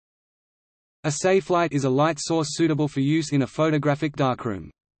A Safelight is a light source suitable for use in a photographic darkroom.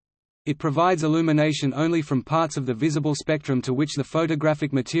 It provides illumination only from parts of the visible spectrum to which the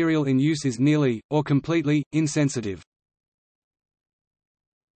photographic material in use is nearly, or completely, insensitive.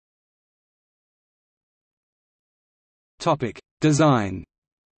 Design.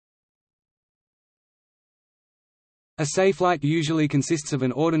 A Safelight usually consists of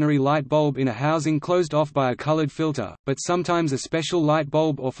an ordinary light bulb in a housing closed off by a colored filter, but sometimes a special light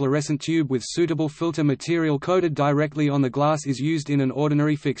bulb or fluorescent tube with suitable filter material coated directly on the glass is used in an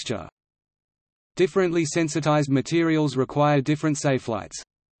ordinary fixture. Differently sensitized materials require different Safelights.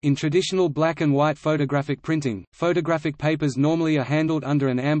 In traditional black and white photographic printing, photographic papers normally are handled under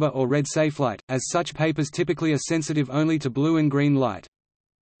an amber or red Safelight, as such papers typically are sensitive only to blue and green light.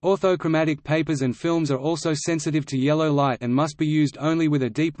 Orthochromatic papers and films are also sensitive to yellow light and must be used only with a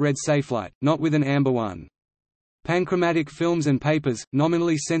deep red Safelight, not with an amber one. Panchromatic films and papers,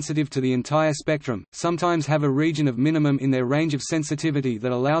 nominally sensitive to the entire spectrum, sometimes have a region of minimum in their range of sensitivity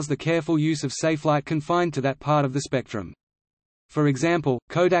that allows the careful use of Safelight confined to that part of the spectrum. For example,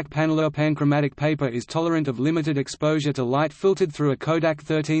 Kodak Panelure panchromatic paper is tolerant of limited exposure to light filtered through a Kodak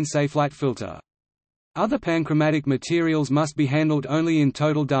 13 Safelight filter. Other panchromatic materials must be handled only in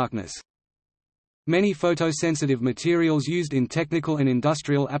total darkness. Many photosensitive materials used in technical and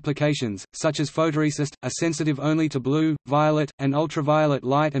industrial applications, such as photoresist, are sensitive only to blue, violet, and ultraviolet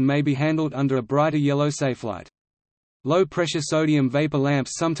light and may be handled under a brighter yellow Safelight. Low-pressure sodium vapor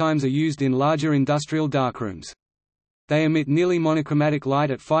lamps sometimes are used in larger industrial darkrooms. They emit nearly monochromatic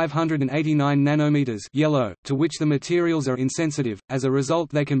light at 589 nanometers yellow, to which the materials are insensitive. As a result,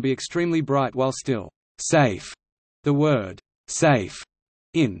 they can be extremely bright while still safe. The word safe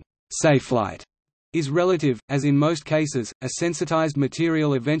in Safelight is relative, as in most cases, a sensitized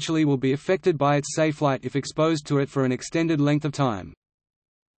material eventually will be affected by its Safelight if exposed to it for an extended length of time.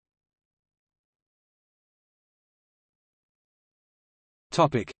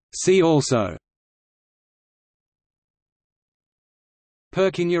 See also: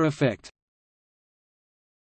 Purkinje effect.